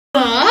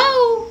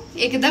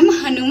एकदम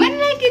हनुमान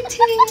लागे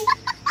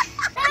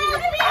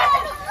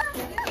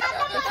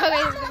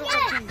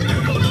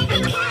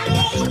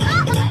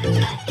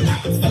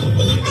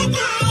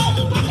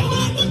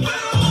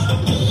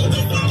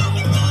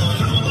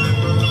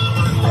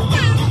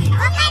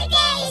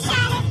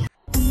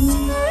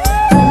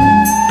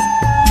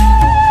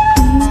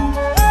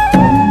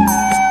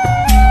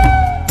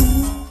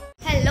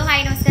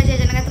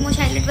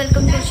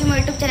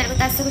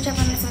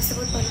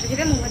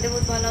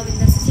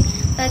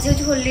आज हूँ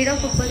होली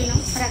पूर्व दिन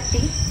राति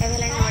एवं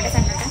 9टा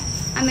 7टा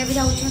आम भी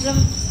जाऊँ मतलब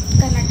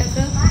कर्नाटक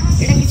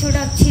यहाँ किसी गोटे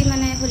अच्छी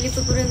माने होली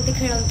पूर्व एमती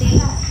खेलती ये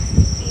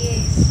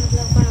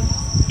मतलब कौन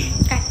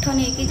काठ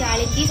नहीं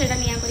जालिकी से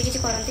निआ कर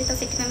करती तो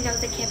सीट जाऊँ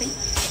देखा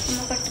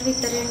मो कटर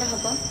भितर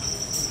हम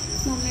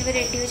मम्मी भी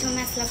रेडी हो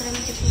मम्मी आसला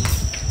जी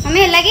मम्मी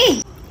है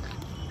कि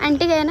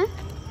आंटी गए ना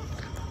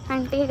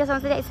आंटी के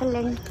समस्त जा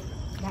सारे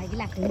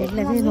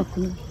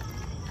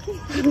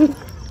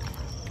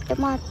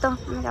महत्व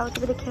आम जाऊँ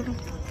देखा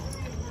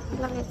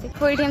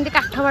लगे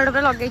काठ बाड़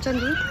पर लगे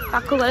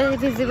पाखु गले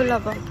भिजिबल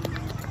हम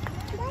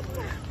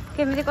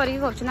केमी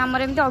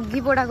करमती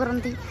अग्गी पोड़ा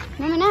करती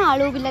मैंने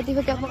आलू बिलाती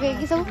फेटा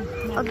पकई सब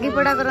अग्गी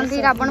पोड़ा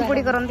करती रावण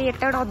पोड़ी करती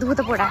एटा गोटे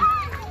अद्भुत पोड़ा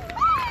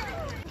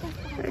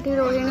ये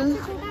रोहिणी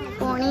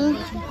पुणी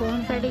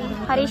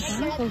हरीश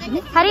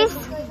हरीश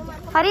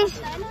हरीश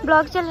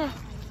ब्लॉग चल रहा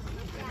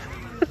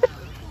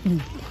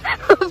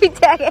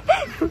पीछे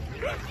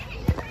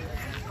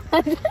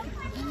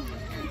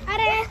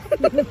अरे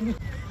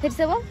फिर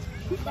से वो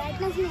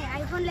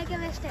आईफोन लेके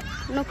बेस्ट है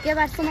नोकिया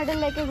 1200 मॉडल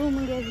लेके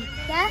घूमेंगे अभी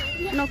क्या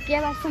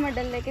नोकिया 1200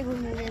 मॉडल लेके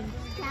घूमेंगे अभी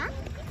क्या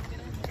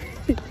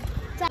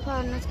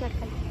अनुज क्या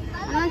कर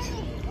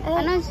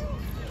अनुज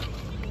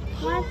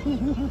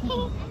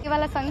ये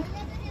वाला सॉन्ग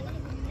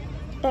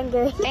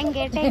टेंगे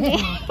टेंगे टेंगे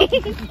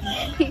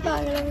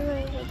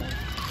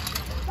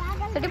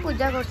सेठी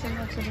पूजा करछन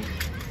एक्चुअली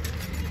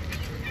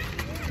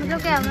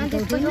मतलब क्या हम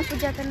जिसको जो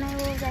पूजा करना है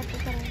वो जाके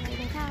करेंगे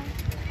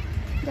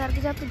जार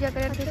की पूजा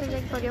कर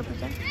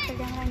पूजा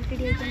आंटी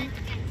दिए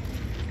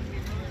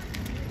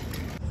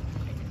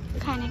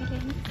खाने के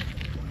लिए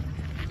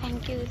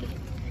थैंक यू दीदी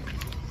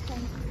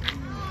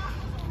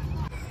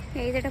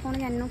ये कौन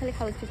जान खाली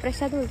खाऊ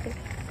प्रसाद बोलते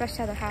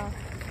प्रसाद हाँ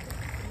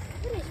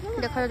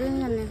देख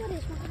जान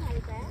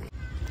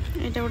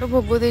ये गोटे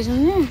भोग दे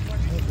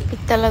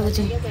पिता लगुच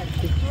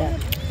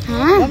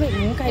हाँ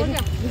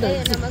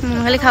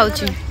खाली खाऊ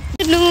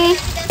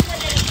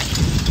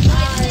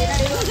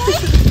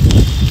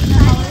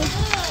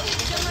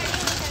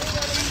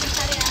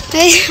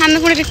आम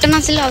पुणी रिटर्न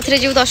आसिल आउ थे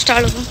जो 10टा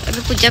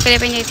बेलू पूजा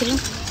करने जाइलु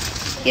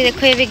ये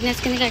देखो ये बिजनेस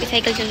के गाड़ी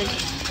साइकिल चलुची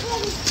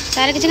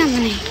तार किसी काम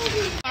नहीं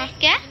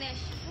क्या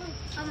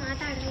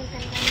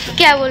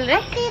क्या बोल रहे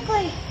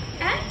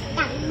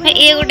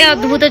ये गोटे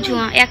अद्भुत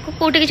छुआ या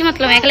कौटे किसी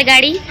मतलब है खाली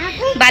गाड़ी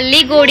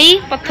बाली गोड़ी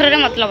पत्थर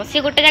मतलब सी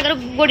गोटे जगह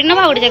गोड़ी ना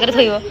गोटे जगह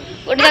थोब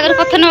गोटे जगह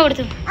पत्थर ना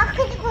गोटे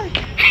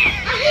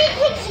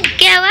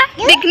क्या हुआ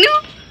बिगनू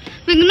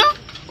बिगनू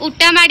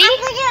उल्टा माड़ी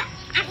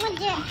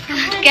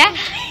क्या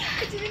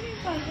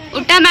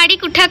उठा माड़ी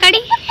कुठा काड़ी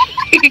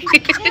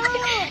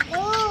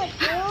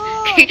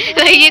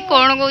ये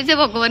कौन कौ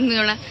भगवान को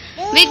जना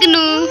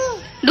बिगनू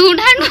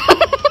ढूंढाणु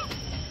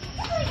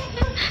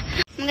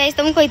गाइस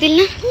तुमको कही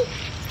ना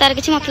तार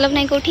किसी मतलब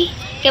नहीं कौटी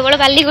केवल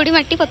बाली गोड़ी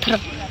माटी पत्थर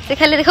से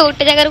खाली देख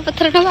गोटे जगार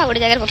पत्थर ना गोटे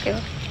जगह पकेब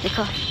देख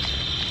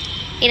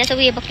यहाँ सब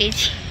ये पकई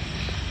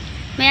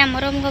मैं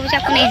आमर मुझे भावी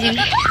आपको नहीं जी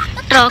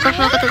ट्रक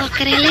फ्रक तो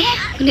दरकार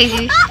नहीं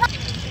जी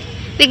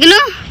बिगनू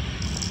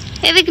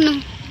ए बिगनू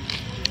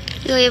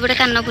ये गोटे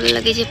कान फुल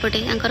लगे एपटे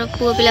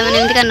पुओ पिला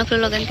माने कान फुल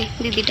लगाती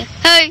दीदीटा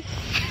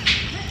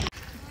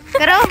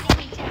करो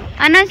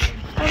अनुज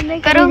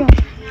करो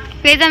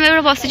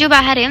आम बसचु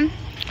बाहर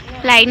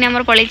लाइन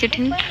आमर पलि ये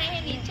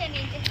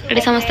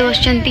समस्त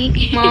बस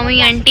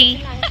मम्मी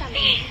आंटी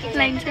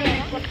लाइन से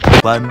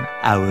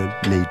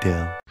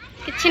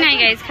किसी ना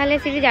गाइस खाली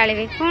सी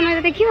जाले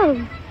कौन देख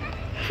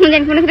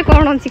मुझे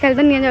कौन अच्छी खाली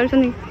तो निया जाऊँ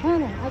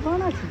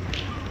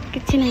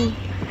किसी ना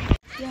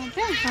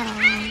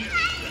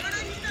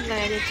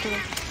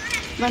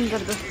बंद कर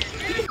दो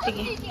ठीक है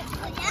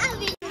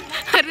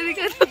अरे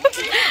दिखा दो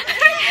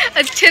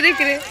अच्छे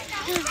दिख रहे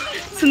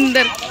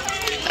सुंदर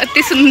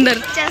अति सुंदर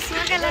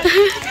चश्मा कलर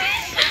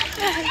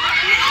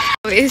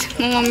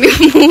मो मम्मी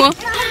मुह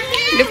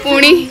ये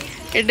पुणी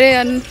ये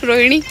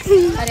रोहिणी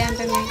अरे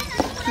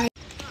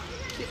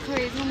देखो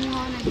ये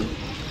मुह नहीं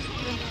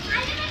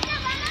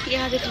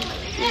यहाँ देखो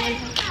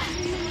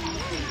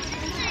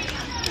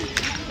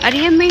अरे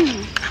ये मैं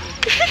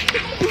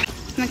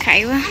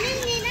खाइबा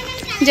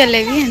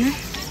जलेबी है ना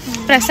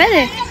प्रसाद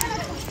है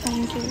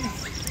थैंक यू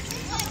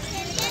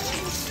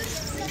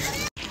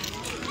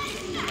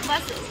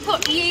बस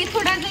ये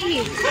थोड़ा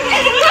चाहिए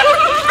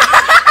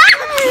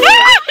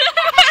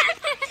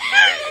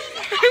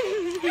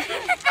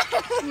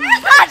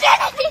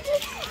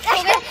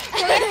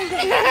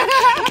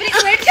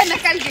वेट करना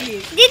कल के लिए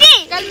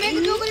दीदी कल मैं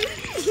जो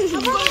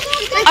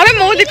अबे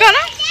मुंह दिखा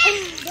ना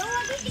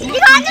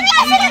दिखा तो नहीं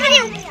ऐसे लग रही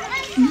हूं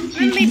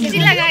मैं मिर्ची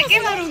लगा के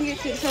मारूंगी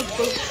फिर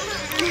सबको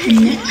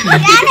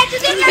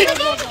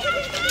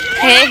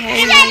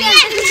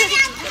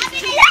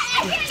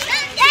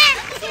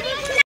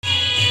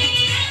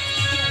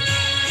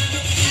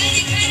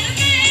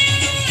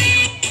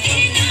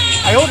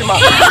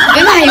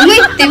भाई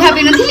मुझे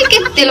भाभी नी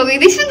के लगे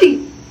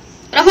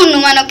पूरा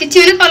हनुमान किसी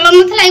मैंने कलर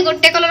ना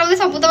गोटे कलर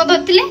सब तक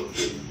धरते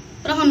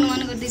पूरा हनुमान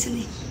कर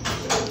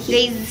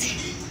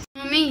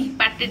मम्मी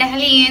पार्टीटा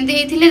खाली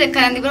एमती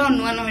देखा पूरा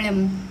हनुमान भाया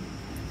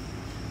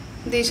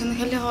मुझे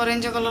खाली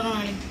ऑरेंज कलर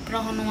भाई पूरा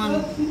हनुमान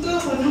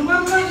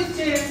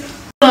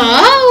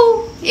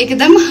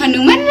एकदम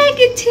हनुमान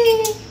लगे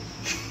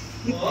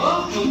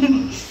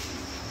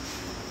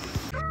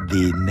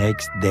The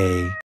next day.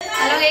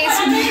 Hello guys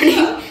good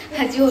morning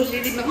आज होली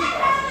दिन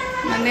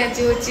माने आज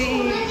होची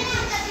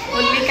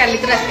होली काली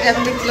तो रात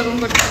हम देखलो कौन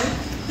करते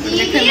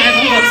देखा ना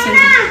कौन करते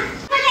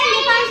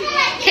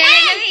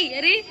खेलेंगे भी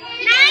अरे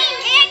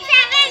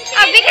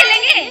अभी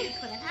खेलेंगे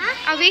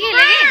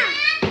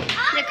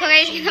देखो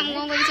गाइस कि हम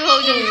कौन कुछ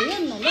हो जो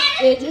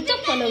ए जो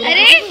चप्पल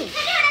अरे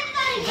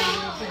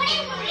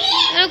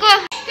रुको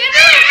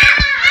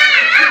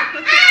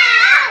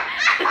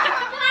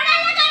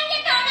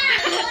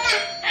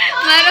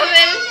मारो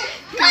बेल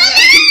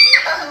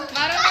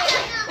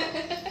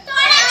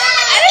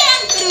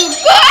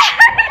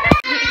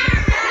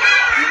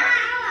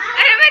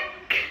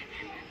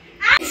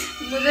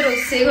मुझे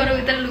रोसे घर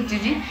भीतर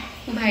लुचुची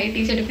भाई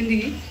टी शर्ट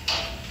पिंधिकी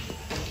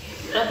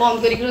पूरा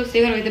बंद करके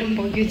रोसे घर भीतर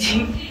पहुंची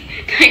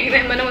कहीं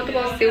मैंने मत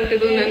बसे उठे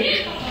दूना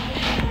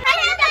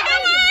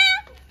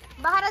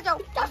बाहर जाओ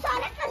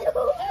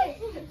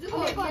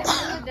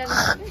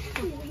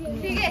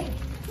ठीक है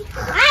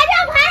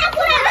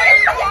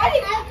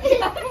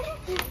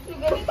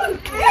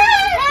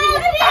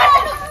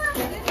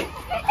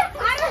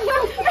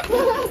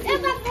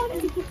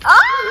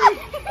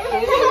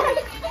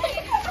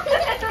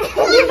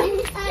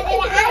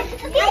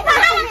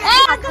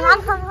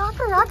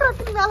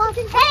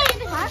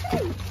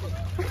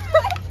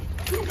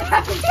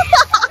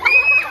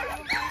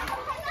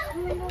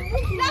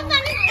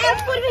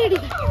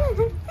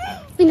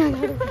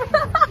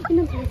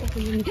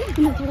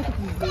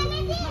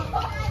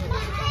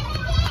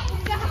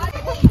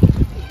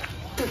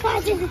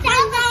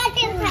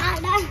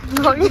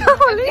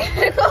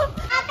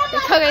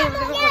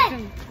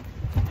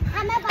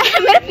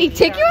मेरे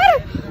पीछे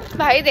क्यों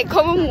भाई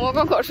देखो मो मुह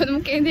कौन कर तुम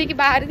कहीं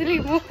बाहर थी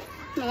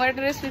नुआ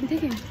ड्रेस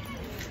पिंधि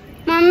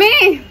मम्मी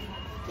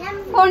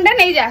फोन टा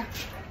नहीं जा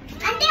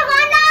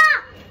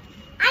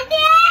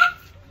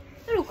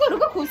रुको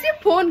रुको खुशी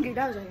फोन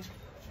गिरा हो जाएगा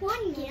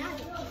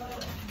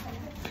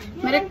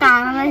मेरे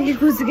कान में ही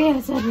घुस गया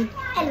सर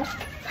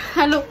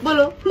हेलो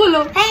बोलो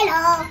बोलो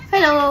हेलो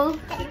हेलो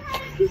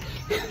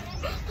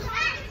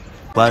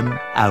 1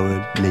 hour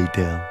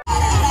later.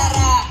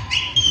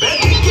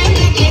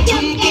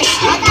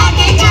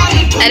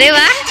 अरे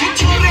वाह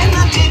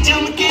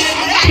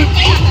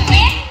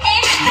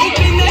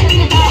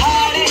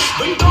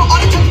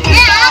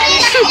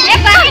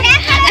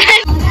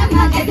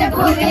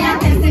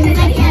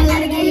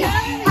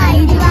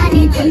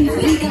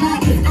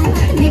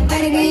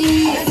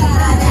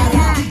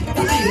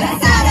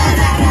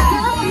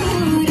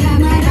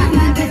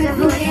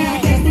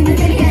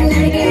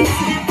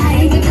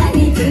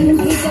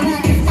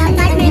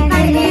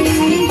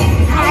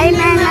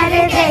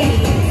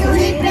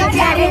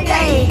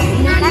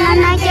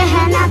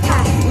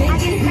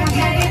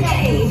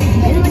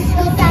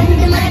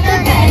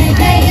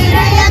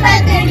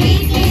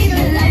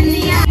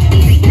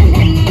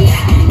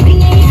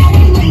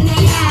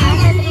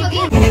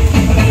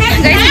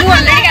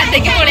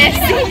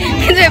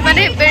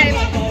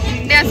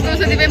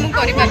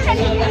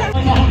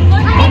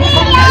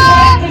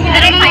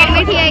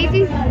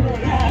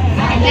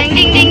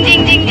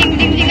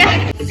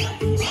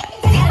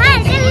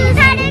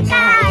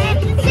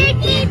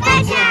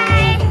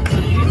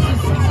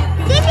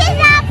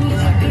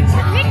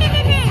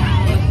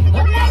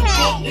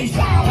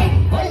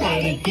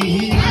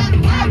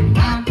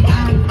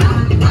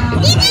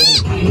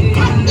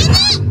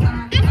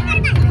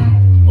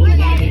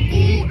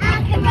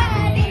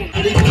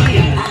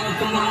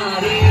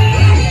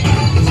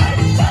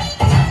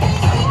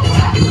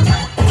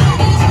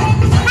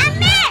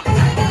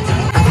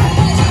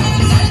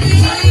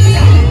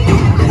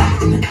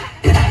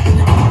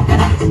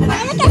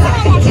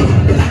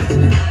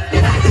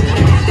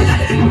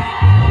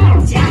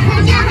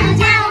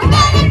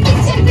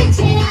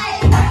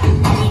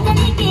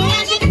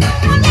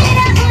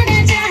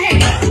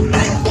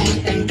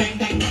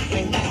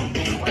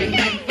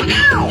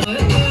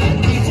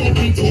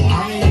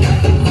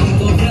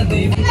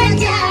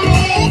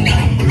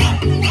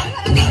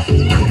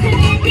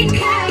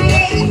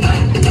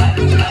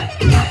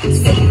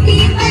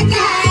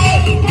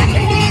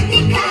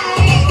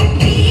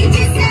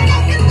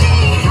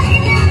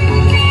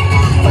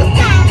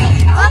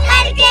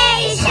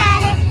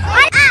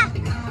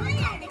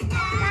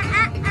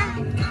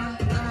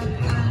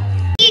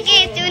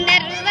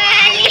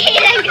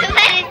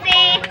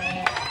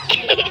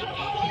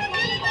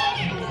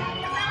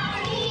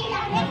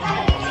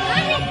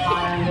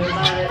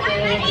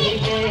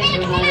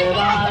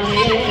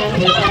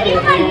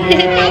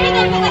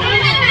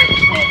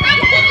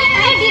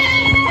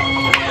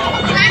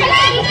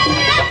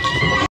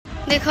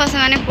देख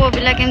से पुओ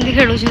पिला केमती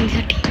खेलुं से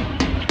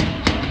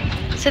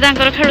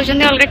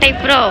खेलुं अलग टाइप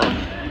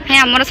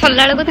रमर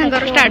सरला बेलू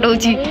स्टार्ट हो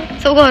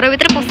सब घर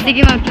भर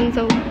पशिकी मार्किंग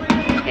सब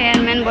एन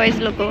मैन बॉयज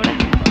लोक गुड़ा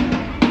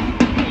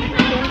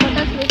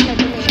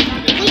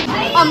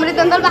अमृत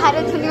बाहर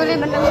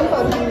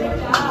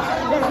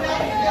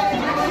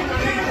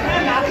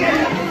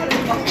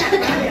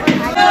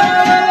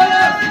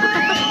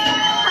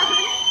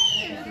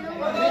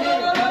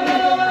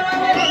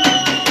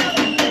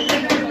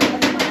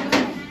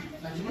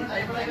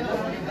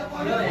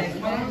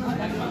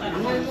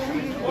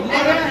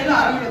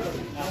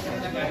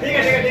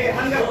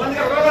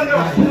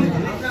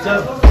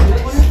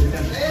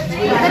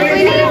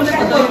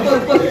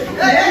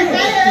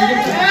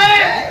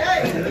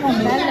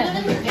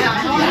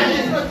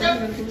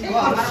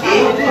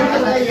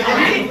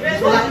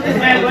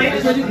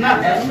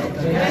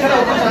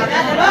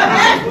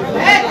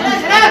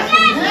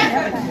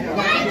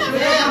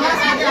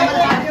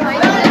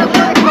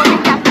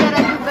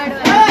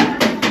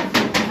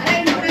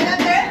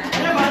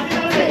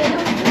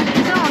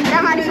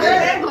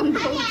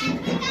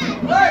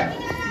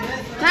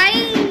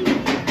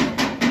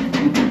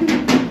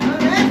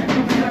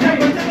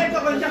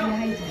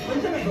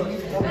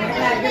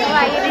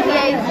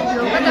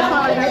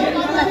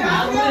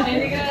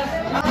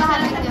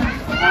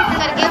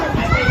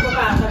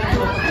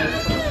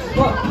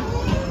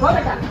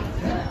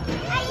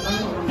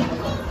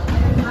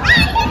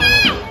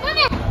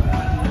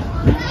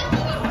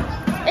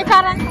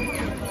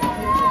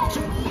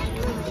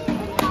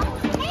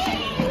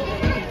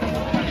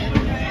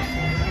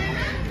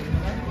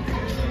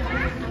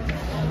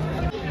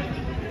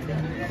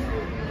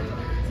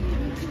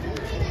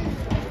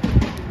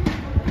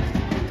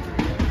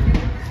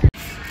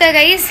तो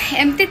गाइस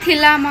एमती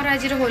थिला आमर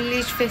आज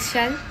होली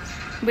स्पेशल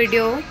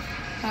वीडियो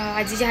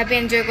आज जहाँ भी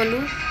एंजॉय कलु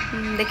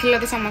देख लो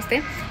तो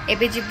समस्ते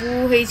एबे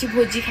जीवु होइछि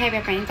भोजी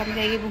खाइबापी तुम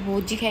जाइए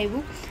भोजी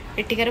खाइबू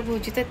एटिकार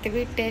भोजी तो एत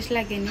भी टेस्ट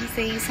लगे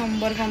से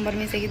संबर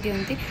मिसेक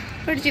दिखती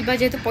बट जीवा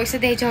जेहतु पैसा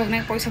दिखाई हो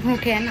ना पैसा पुणी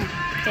उठे ना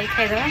जा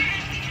खाईदे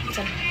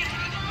चल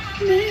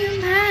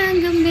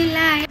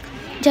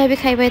जहाँ भी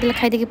खाइबा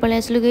खाई देखिए पलि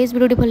आसलु गाइस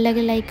वीडियो भल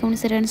लगे like comment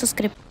share and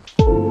subscribe.